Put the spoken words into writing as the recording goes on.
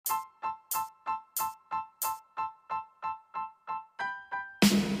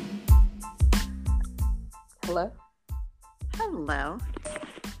Hello? Hello.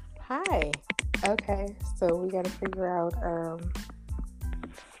 Hi. Okay, so we got to figure out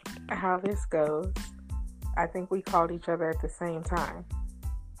how this goes. I think we called each other at the same time.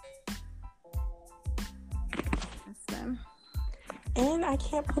 Listen. And I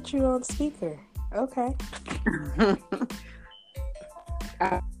can't put you on speaker. Okay.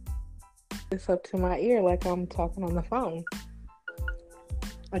 It's up to my ear like I'm talking on the phone.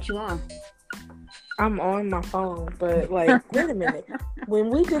 What you on? I'm on my phone, but wait a minute.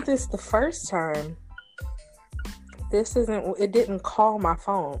 When we did this the first time, it didn't call my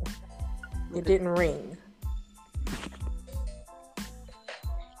phone. It didn't ring.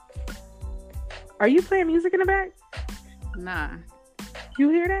 Are you playing music in the back? Nah. You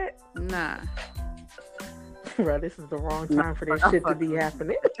hear that? Nah. Bro, this is the wrong time for that shit to be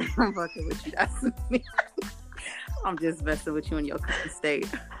happening. I'm fucking with you. That's me. I'm just messing with you in your current state.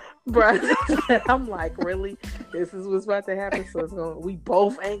 Bro, I'm like, really? This is what's about to happen? So we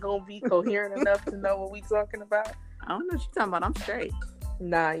both ain't gonna be coherent enough to know what we talking about? I don't know what you're talking about. I'm straight.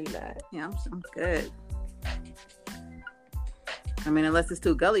 Nah, you're not. Yeah, I'm good. I mean, unless it's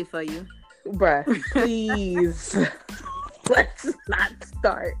too gully for you. Bruh, please. Let's not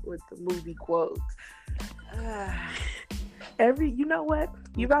start with the movie quotes. You know what?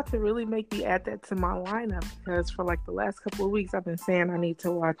 You about to really make me add that to my lineup, because for like the last couple of weeks I've been saying I need to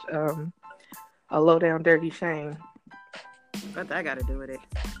watch A Low Down Dirty Shame. What that got to do with it?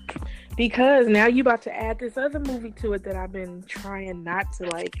 Because now you about to add this other movie to it that I've been trying not to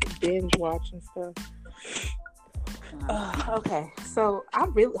like binge watch and stuff. Okay, so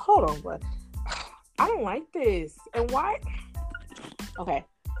hold on, but I don't like this. And why? Okay,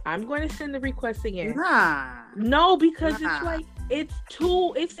 I'm going to send the request again. No, because it's like, it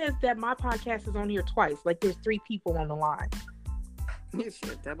says that my podcast is on here twice. Like there's 3 people on the line. It's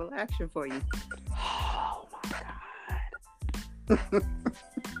shit, double action for you. Oh my God.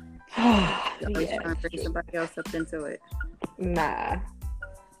 Always trying to bring somebody else up into it. Nah.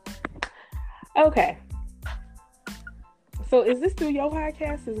 Okay. So is this through your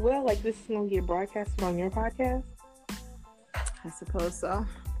podcast as well? Like this is going to get broadcasted on your podcast? I suppose so.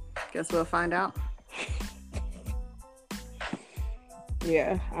 Guess we'll find out.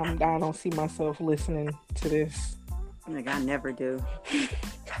 Yeah, I don't see myself listening to this. Like I never do.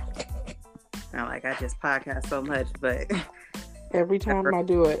 Not like I just podcast so much, but every time I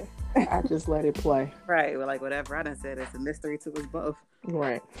do it, I just let it play. Right. Well, like whatever I done said, it's a mystery to us both.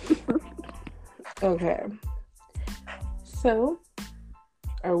 Right. Okay. So,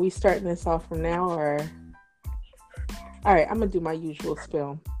 are we starting this off from now, or? All right, I'm gonna do my usual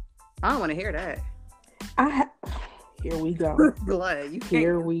spill. I don't want to hear that. Here we go. Blood.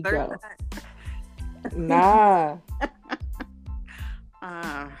 Here we go. Nah.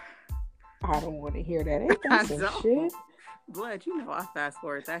 I don't want to hear that. Ain't that some shit? Blood, you know I fast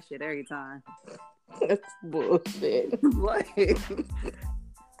forward that shit every time. That's bullshit. What?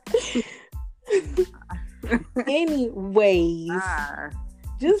 Anyways,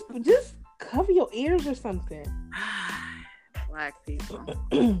 just cover your ears or something. Black people.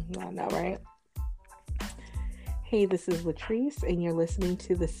 I know, right? Hey, this is Latrice, and you're listening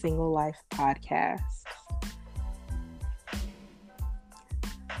to the Single Life Podcast.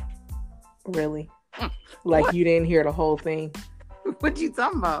 Really? Like what? You didn't hear the whole thing? What you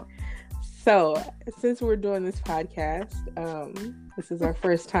talking about? So, since we're doing this podcast, this is our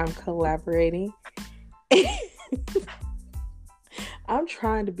first time collaborating. I'm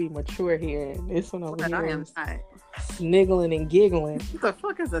trying to be mature here, and this one over here is sniggling and giggling. What the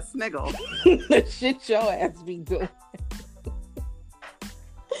fuck is a sniggle? The shit your ass be doing.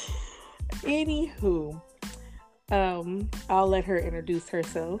 Anywho, I'll let her introduce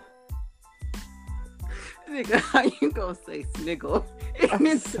herself. Nigga, how you gonna say sniggle?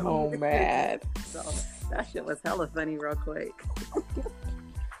 I'm so mad. So, that shit was hella funny real quick.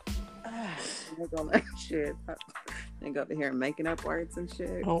 Shit. Nigga over here making up words and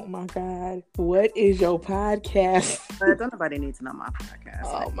shit. Oh my God. What is your podcast? Don't nobody need to know my podcast.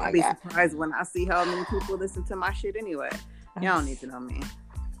 Oh my God. I'll be surprised when I see how many people listen to my shit anyway. Y'all don't need to know me.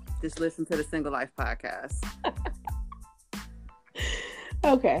 Just listen to the Single Life Podcast.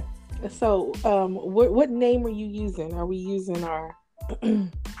 Okay. So, what name are you using? Are we using our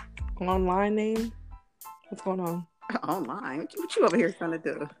online name? What's going on? Online? What you over here trying to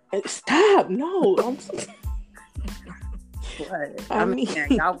do? Stop! No, I'm. What? I mean,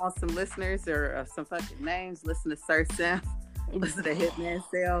 y'all want some listeners or some fucking names? Listen to Sir Sim. Listen to Hitman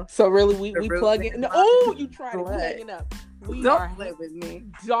Cell. So really, we plug in. Oh, you trying to plug it up? Don't play with me.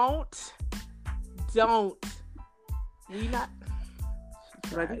 Don't. We not.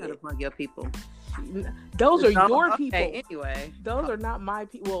 Right, you gotta plug your people. Those are your people. Anyway, those are not my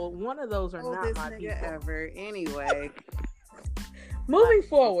people. Well, one of those are not my people. Ever. Anyway, moving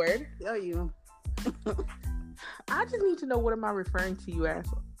forward. Tell you. I just need to know, what am I referring to you as?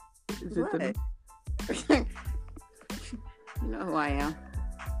 Is it the... You know who I am.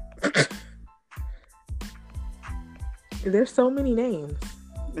 There's so many names.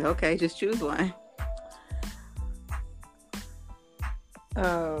 Okay, just choose one.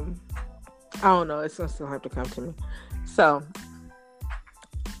 I don't know. It's gonna still have to come to me. So,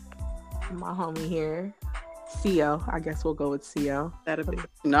 my homie here, CO. I guess we'll go with CO. That'll be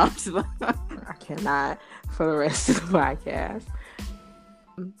no. I cannot for the rest of the podcast.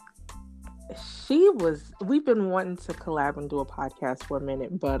 We've been wanting to collab and do a podcast for a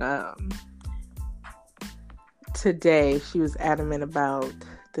minute, but today she was adamant about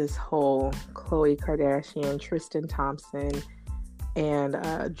this whole Khloe Kardashian, Tristan Thompson, and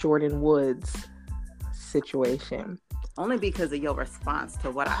Jordyn Woods situation. Only because of your response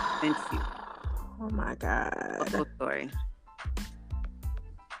to what I sent you. Oh my God. Oh, sorry.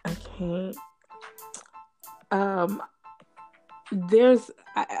 I can't. I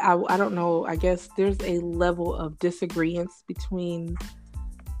don't know. I guess there's a level of disagreement between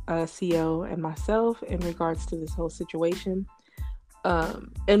CO and myself in regards to this whole situation.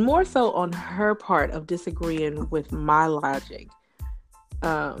 And more so on her part of disagreeing with my logic.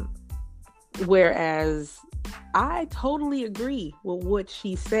 Whereas I totally agree with what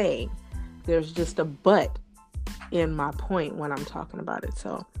she's saying. There's just a but in my point when I'm talking about it.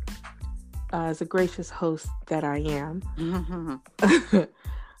 So, as a gracious host that I am,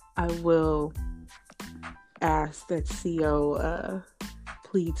 I will ask that CO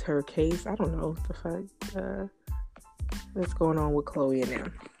pleads her case. I don't know the fuck what's going on with Khloe and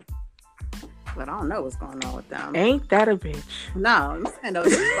them. But I don't know what's going on with them. Ain't that a bitch? No, I'm saying though,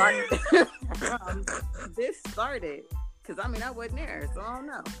 this started because I wasn't there, so I don't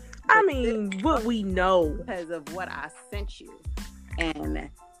know. But what we know because of what I sent you, and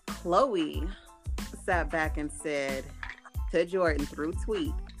Khloe sat back and said to Jordyn through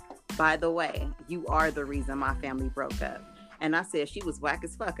tweet, "By the way, you are the reason my family broke up." And I said she was whack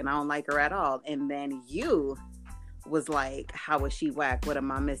as fuck, and I don't like her at all. And then you was like, how was she whack? What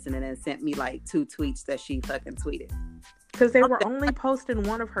am I missing? And then sent me like 2 tweets that she fucking tweeted. Because they were only posting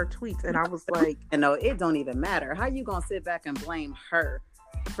one of her tweets. And I was like... No, it don't even matter. How you gonna sit back and blame her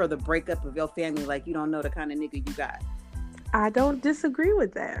for the breakup of your family like you don't know the kind of nigga you got? I don't disagree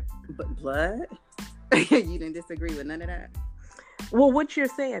with that. But blood? You didn't disagree with none of that? Well, what you're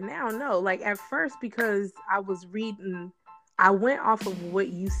saying now, no. Like at first, because I was reading... I went off of what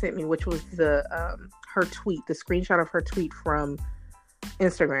you sent me, which was the her tweet, the screenshot of her tweet from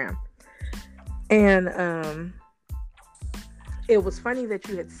Instagram. And it was funny that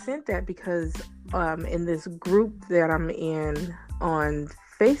you had sent that because in this group that I'm in on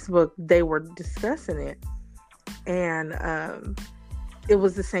Facebook, they were discussing it. And it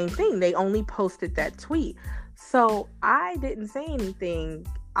was the same thing. They only posted that tweet. So I didn't say anything.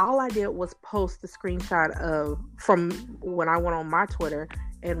 All I did was post the screenshot from when I went on my Twitter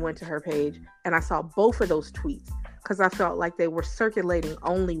and went to her page, and I saw both of those tweets because I felt like they were circulating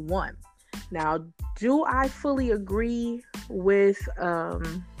only one. Now, do I fully agree with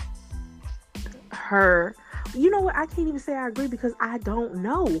her? You know what? I can't even say I agree because I don't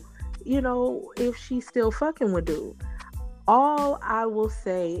know, if she's still fucking with dude. All I will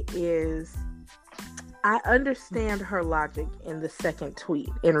say is I understand her logic in the second tweet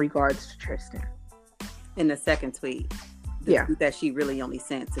in regards to Tristan. In the second tweet? Tweet that she really only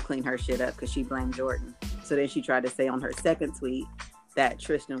sent to clean her shit up because she blamed Jordyn. So then she tried to say on her second tweet that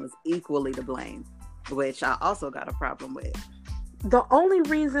Tristan was equally to blame, which I also got a problem with. The only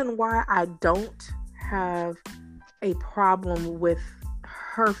reason why I don't have a problem with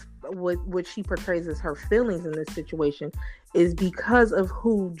her, with what she portrays as her feelings in this situation, is because of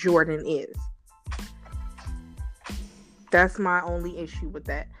who Jordyn is. That's my only issue with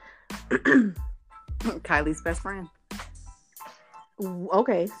that. Kylie's best friend.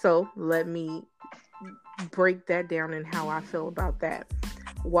 Okay, so let me break that down and how I feel about that.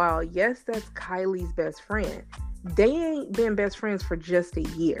 While yes, that's Kylie's best friend, they ain't been best friends for just a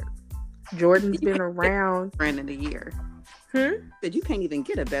year. Jordyn's been around. Friend in a year. But you can't even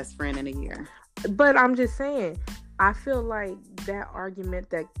get a best friend in a year. But I'm just saying, I feel like that argument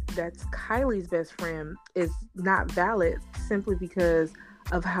that's Kylie's best friend is not valid simply because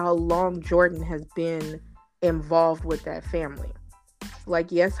of how long Jordyn has been involved with that family.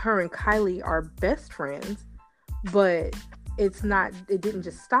 Like, yes, her and Kylie are best friends, but it didn't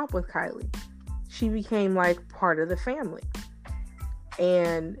just stop with Kylie. She became like part of the family.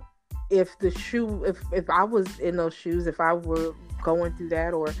 And if I was in those shoes, if I were going through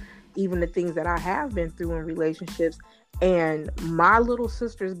that, or even the things that I have been through in relationships, and my little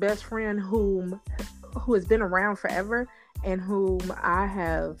sister's best friend who has been around forever and whom I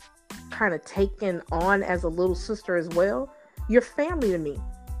have kind of taken on as a little sister as well, you're family to me.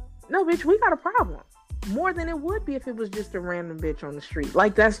 No, bitch, we got a problem. More than it would be if it was just a random bitch on the street.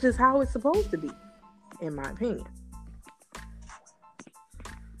 Like, that's just how it's supposed to be, in my opinion.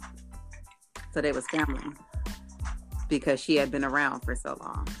 So they was family because she had been around for so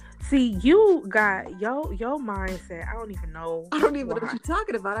long. See, you got your mindset. I don't even know. I don't even know what you're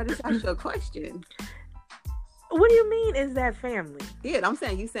talking about. I just asked you a question. What do you mean, is that family? Yeah, I'm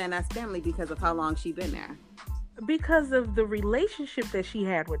saying, you saying that's family because of how long she been there. Because of the relationship that she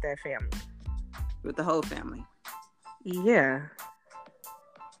had with that family. With the whole family. Yeah.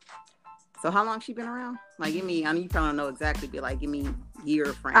 So how long she been around? Like, give me, I mean, you probably don't know exactly, but like, give me year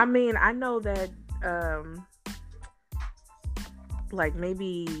frame. I mean, I know that, like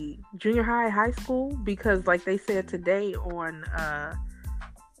maybe junior high school, because like they said today on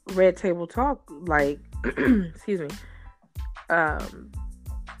Red Table Talk, like, excuse me,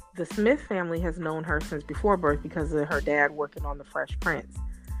 the Smith family has known her since before birth because of her dad working on The Fresh Prince.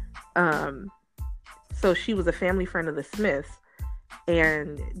 So she was a family friend of the Smiths,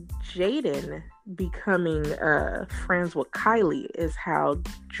 and Jaden becoming friends with Kylie is how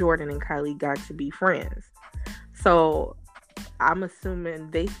Jordan and Kylie got to be friends. So I'm assuming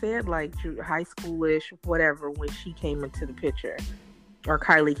they said like high schoolish, whatever, when she came into the picture, or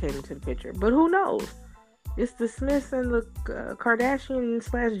Kylie came into the picture. But who knows? It's the Smiths and the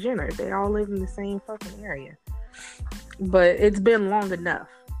Kardashian/Jenner. They all live in the same fucking area. But it's been long enough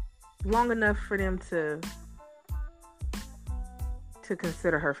for them to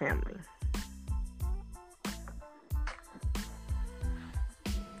consider her family.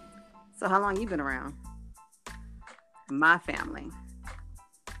 So how long you been around? My family.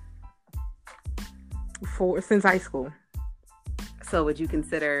 Since high school. So would you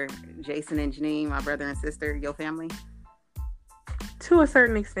consider Jason and Janine, my brother and sister, your family? To a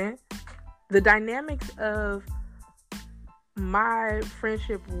certain extent. The dynamics of my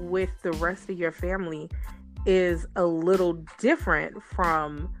friendship with the rest of your family is a little different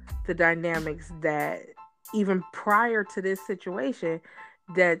from the dynamics that even prior to this situation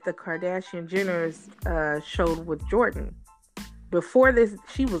that the Kardashian Jenners showed with Jordan. Before this,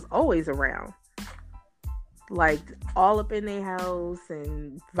 she was always around. Like, all up in their house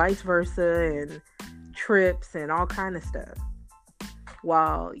and vice versa, and trips and all kind of stuff.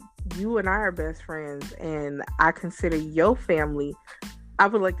 While you and I are best friends, and I consider your family, I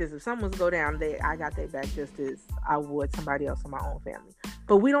would like this. If something was to go down, I got their back just as I would somebody else in my own family.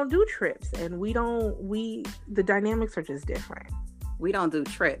 But we don't do trips, and the dynamics are just different. We don't do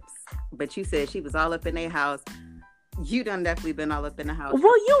trips. But you said she was all up in their house. You done definitely been all up in the house.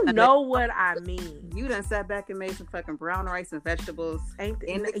 Well, you know what I mean. You done sat back and made some fucking brown rice and vegetables.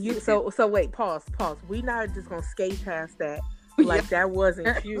 So wait, pause. We not just gonna skate past that. Like, that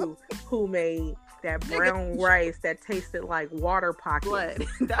wasn't you who made that brown rice that tasted like water pockets. Blood.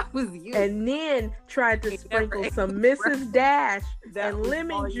 That was you. And then tried to sprinkle some Mrs. Dash and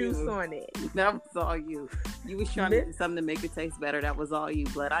lemon juice on it. That was all you. You was trying to do something to make it taste better. That was all you,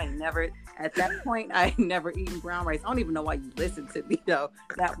 Blood. At that point, I never eaten brown rice. I don't even know why you listened to me, though.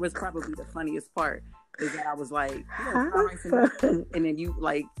 That was probably the funniest part. Is that I was like, brown rice and then you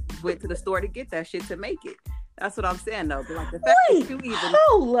like went to the store to get that shit to make it. That's what I'm saying, though. But like, the fact that you even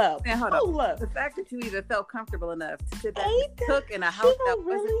hold up. The fact that you even felt comfortable enough to sit back and cook in a house that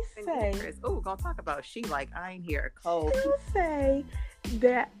wasn't dangerous. Oh, we're gonna talk about she like I ain't here cold. She'll say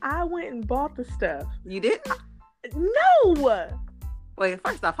that I went and bought the stuff. You didn't? No. Wait,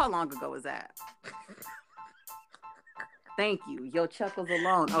 first off, how long ago was that? Thank you. Your chuckles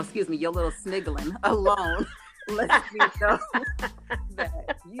alone. Oh, excuse me. Your little sniggling alone. Let me know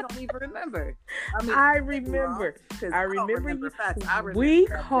that you don't even remember. I remember. Facts. We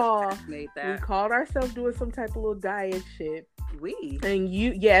called ourselves doing some type of little diet shit. And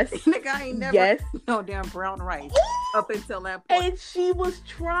you, yes, nigga, I ain't never no damn brown rice up until that point. And she was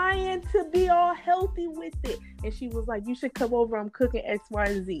trying to be all healthy with it, and she was like, "You should come over. I'm cooking X, Y,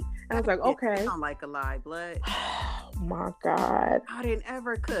 and Z." And I was like, "Okay." Sound like a lie, Blood. Oh my God. I didn't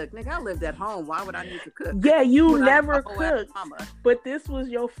ever cook, nigga. I lived at home. Why would I need to cook? Yeah, you never cooked, but this was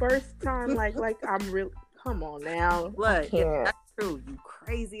your first time. Like I'm really. Come on now, Blood. If that's true, you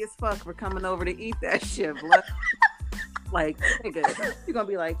crazy as fuck for coming over to eat that shit, Blood. Like, nigga, you're gonna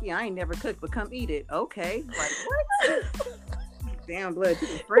be like, yeah, I ain't never cooked, but come eat it. Okay. Like, what? Damn, Blood.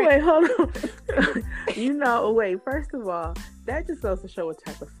 Wait, hold on. First of all, that just goes to show what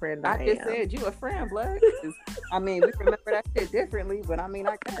type of friend I am. I just said you a friend, blood. I mean, we remember that shit differently, but I mean,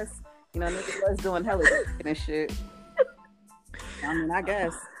 I guess, niggas was doing hella and shit. I mean, I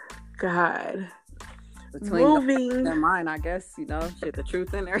guess. God. Between moving and mine, I guess, shit, the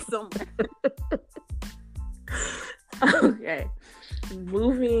truth in there somewhere. Okay.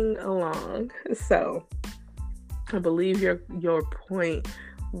 Moving along. So, I believe your point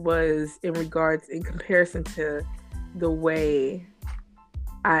was in comparison to the way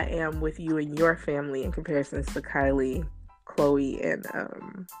I am with you and your family in comparison to Kylie, Chloe, and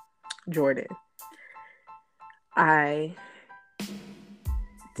Jordan. I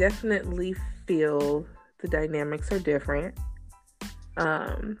definitely feel the dynamics are different.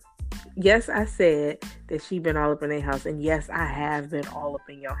 Yes, I said that she been all up in their house, and yes, I have been all up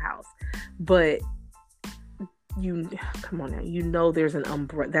in your house. But come on now, there's an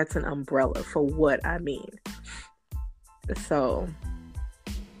umbrella. That's an umbrella for what I mean. So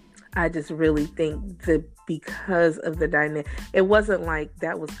I just really think that because of the dynamic, it wasn't like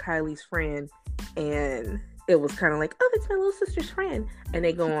that was Kylie's friend and it was kind of like, oh, that's my little sister's friend, and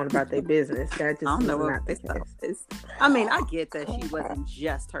they go on about their business. That just I don't know what the case. I mean, I get that she wasn't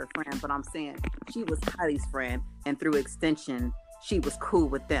just her friend, but I'm saying she was Kylie's friend, and through extension, she was cool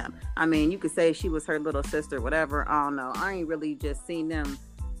with them. I mean, you could say she was her little sister, whatever. I don't know. I ain't really just seen them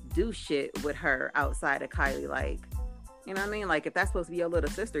do shit with her outside of Kylie. Like, you know what I mean? Like, if that's supposed to be your little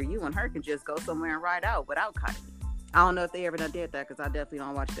sister, you and her can just go somewhere and ride out without Kylie. I don't know if they ever done did that, because I definitely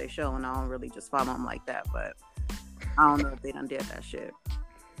don't watch their show and I don't really just follow them like that, but I don't know if they done did that shit.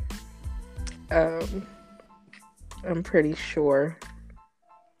 I'm pretty sure.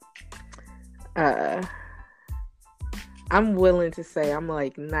 I'm willing to say I'm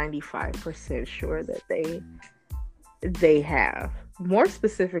like 95% sure that they have. More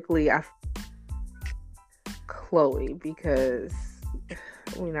specifically, Chloe, because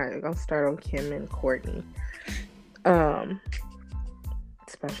we're not gonna start on Kim and Courtney.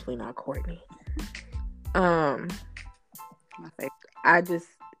 Especially not Courtney. My favorite. I just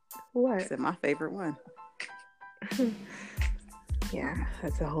what? I said my favorite one. Yeah,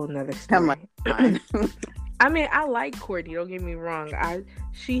 that's a whole nother story. I mean, I like Courtney, don't get me wrong.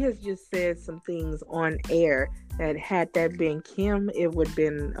 She has just said some things on air that had that been Kim, it would have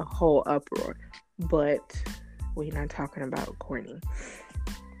been a whole uproar. But we're not talking about Courtney.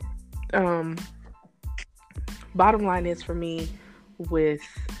 Bottom line is, for me, with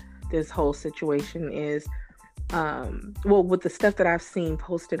this whole situation is, with the stuff that I've seen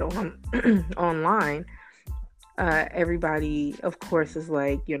posted on online, everybody, of course, is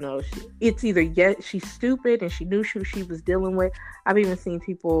like, it's either she's stupid and she knew who she was dealing with. I've even seen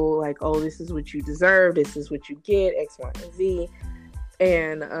people like, oh, this is what you deserve, this is what you get, X, Y, and Z.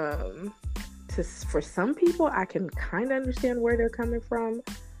 And for some people, I can kind of understand where they're coming from.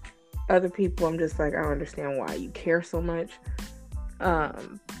 Other people, I'm just like, I don't understand why you care so much. But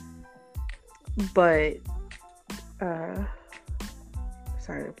sorry,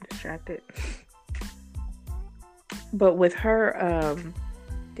 I'm distracted. But with her,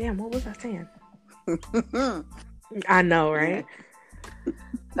 damn, what was I saying? I know, right?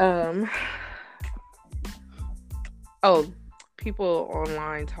 People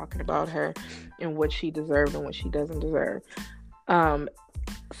online talking about her and what she deserved and what she doesn't deserve.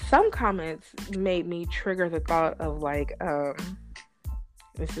 Some comments made me trigger the thought of like,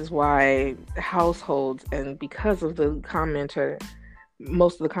 this is why households, and because of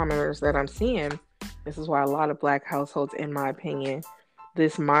most of the commenters that I'm seeing, this is why a lot of Black households, in my opinion,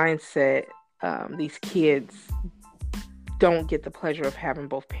 this mindset, these kids don't get the pleasure of having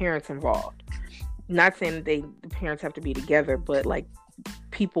both parents involved. Not saying that the parents have to be together, but like,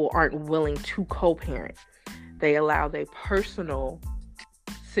 people aren't willing to co-parent. They allow their personal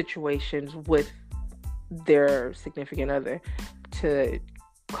situations with their significant other to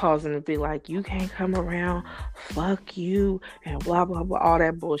cause them to be like, you can't come around, fuck you, and blah blah blah, all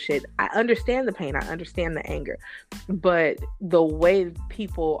that bullshit. I understand the pain, I understand the anger, but the way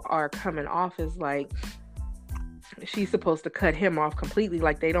people are coming off is like she's supposed to cut him off completely,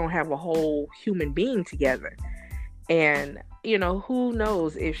 like they don't have a whole human being together. And who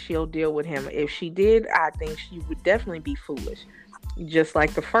knows if she'll deal with him. If she did, I think she would definitely be foolish, just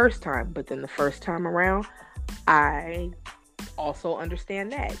like the first time. But then the first time around, I also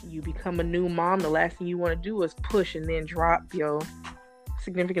understand that you become a new mom, the last thing you want to do is push and then drop your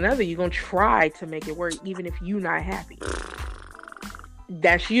significant other. You're gonna try to make it work even if you're not happy.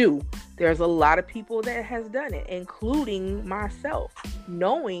 That's you. There's a lot of people that has done it, including myself,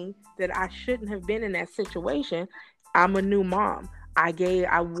 knowing that I shouldn't have been in that situation. I'm a new mom. I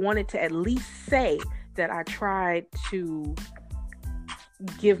wanted to at least say that I tried to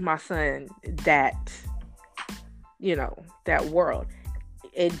give my son that, that world.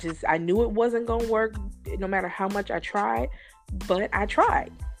 I knew it wasn't going to work no matter how much I tried, but I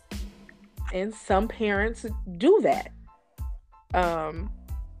tried. And some parents do that.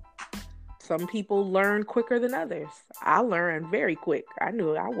 Some people learn quicker than others. I learned very quick. I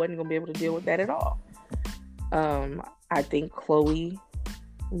knew I wasn't going to be able to deal with that at all. I think Chloe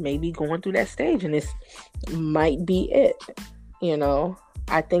may be going through that stage, and this might be it.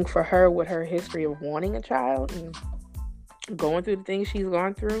 I think for her, with her history of wanting a child and going through the things she's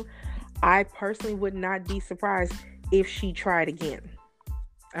gone through, I personally would not be surprised if she tried again.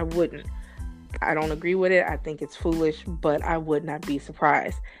 I wouldn't. I don't agree with it. I think it's foolish, but I would not be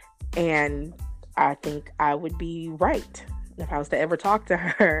surprised. And I think I would be right. If I was to ever talk to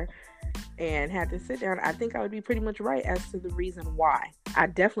her and had to sit down, I think I would be pretty much right as to the reason why. I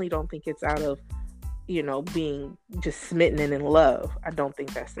definitely don't think it's out of, being just smitten and in love. I don't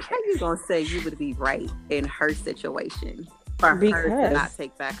think that's the case. How you gonna say you would be right in her situation for her to not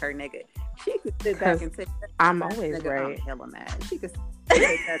take back her nigga? She could sit back and say, I'm always right. I'm hella mad. She could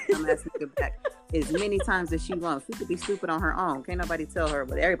take that dumbass nigga back as many times as she wants. She could be stupid on her own. Can't nobody tell her,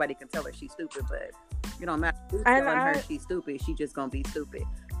 but everybody can tell her she's stupid, but you don't matter who's telling her she's stupid, she just gonna be stupid.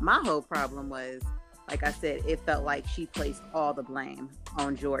 My whole problem was, like I said, it felt like she placed all the blame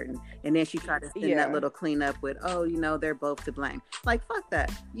on Jordan. And then she tried to send that little cleanup with, they're both to blame. Like, fuck that.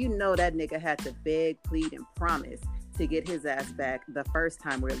 That nigga had to beg, plead, and promise to get his ass back the first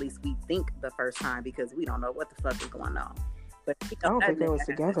time, or at least we think the first time, because we don't know what the fuck is going on. But I don't think they was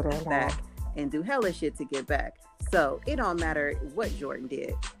together that long. And do hella shit to get back. So it don't matter what Jordan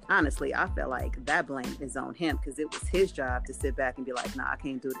did. Honestly, I felt like that blame is on him, because it was his job to sit back and be like, nah, I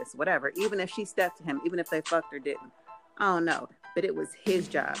can't do this, whatever. Even if she stepped to him, even if they fucked or didn't, I don't know. But it was his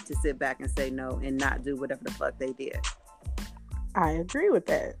job to sit back and say no and not do whatever the fuck they did. I agree with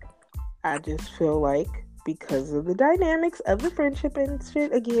that. I just feel like because of the dynamics of the friendship and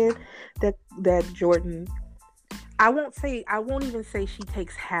shit, again, that Jordan, I won't even say she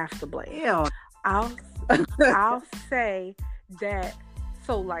takes half the blame. Ew. I'll say that,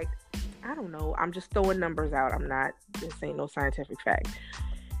 so like, I don't know, I'm just throwing numbers out. This ain't no scientific fact.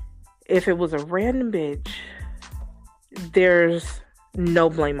 If it was a random bitch, there's no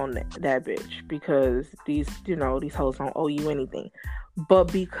blame on that bitch, because these hoes don't owe you anything. But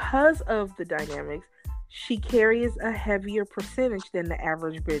because of the dynamics, she carries a heavier percentage than the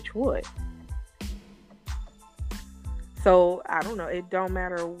average bitch would. So, I don't know. It don't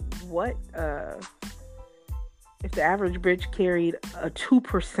matter what, if the average bitch carried a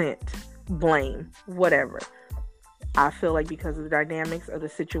 2% blame, whatever. I feel like because of the dynamics of the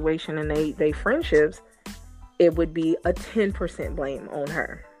situation and they friendships, it would be a 10% blame on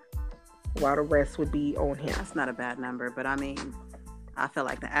her, while the rest would be on him. That's not a bad number, but I mean, I feel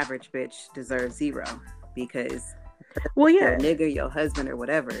like the average bitch deserves 0, because your nigga, your husband, or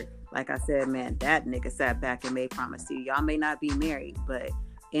whatever, like I said, man, that nigga sat back and made promise to you. Y'all may not be married, but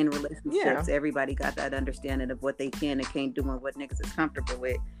in relationships, everybody got that understanding of what they can and can't do and what niggas is comfortable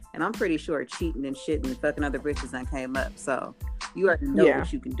with. And I'm pretty sure cheating and shitting and fucking other bitches done came up. So you already know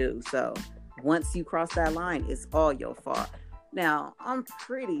what you can do. So once you cross that line, it's all your fault. Now, I'm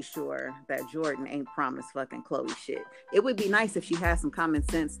pretty sure that Jordan ain't promised fucking Chloe shit. It would be nice if she had some common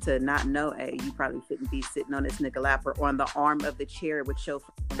sense to not know, hey, you probably shouldn't be sitting on this nigga lap or on the arm of the chair with your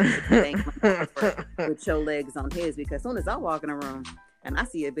legs on his, because as soon as I walk in a room and I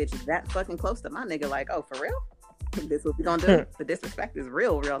see a bitch that fucking close to my nigga, like, oh, for real? This what we gonna do? The disrespect is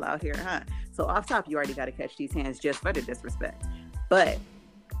real out here, huh? So off top, you already got to catch these hands just for the disrespect. But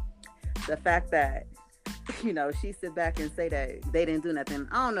the fact that, she sit back and say that they didn't do nothing,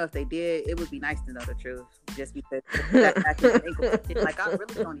 I don't know if they did. It would be nice to know the truth, just because like, I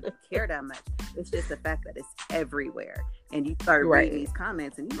really don't even care that much. It's just the fact that it's everywhere, and you start reading these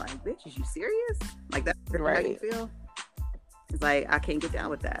comments and you're like, bitch, is you serious? Like, that's how you feel? It's like, I can't get down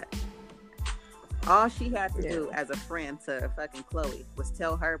with that. All she had to do as a friend to fucking Chloe was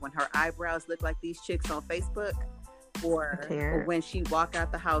tell her when her eyebrows look like these chicks on Facebook, or when she walk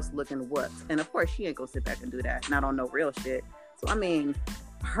out the house looking whooped. And of course, she ain't gonna sit back and do that, not on no real shit. So I mean,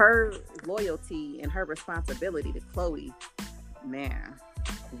 her loyalty and her responsibility to Chloe, man,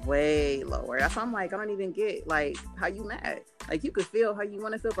 way lower. That's why I'm like, I don't even get, like, how you mad. Like, you could feel how you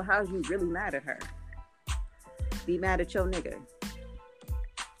want to feel, but how's you really mad at her? Be mad at your nigga.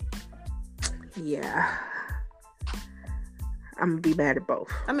 Yeah, I'm gonna be mad at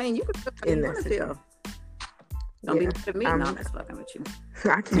both. I mean, you could feel how you want to feel. Don't be mad at me. No, I'm just fucking with you.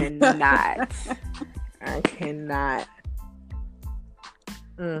 I cannot. I cannot.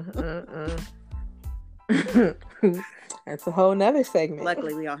 That's a whole nother segment.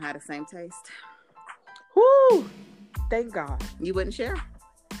 Luckily, we don't have the same taste. Woo! Thank God. You wouldn't share?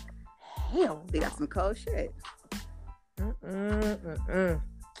 Hell, they got some cold shit.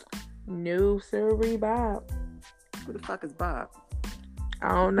 No, sir, Bob. Who the fuck is Bob? I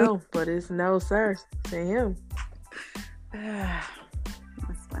don't know, but it's no, sir. To him. That's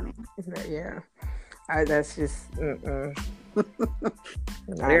funny. Yeah. That's just.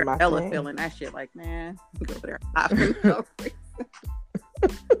 They're hella feeling that shit. Like, man, go over there. No reason.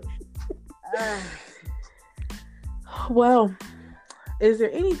 Well, is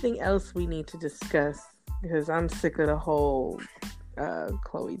there anything else we need to discuss? Because I'm sick of the whole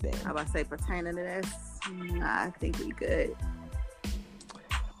Chloe thing. How about to say pertaining to this? Nah, I think we good.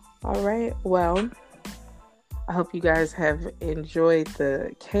 All right. Well, I hope you guys have enjoyed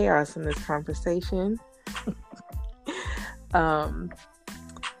the chaos in this conversation.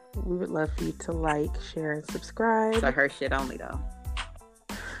 We would love for you to like, share, and subscribe. So her shit only though.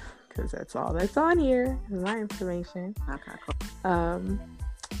 Because that's all that's on here is my information. Okay, cool.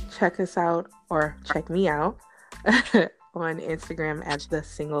 Check us out, or check me out on Instagram at The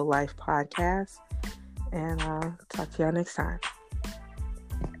Single Life Podcast. And talk to y'all next time.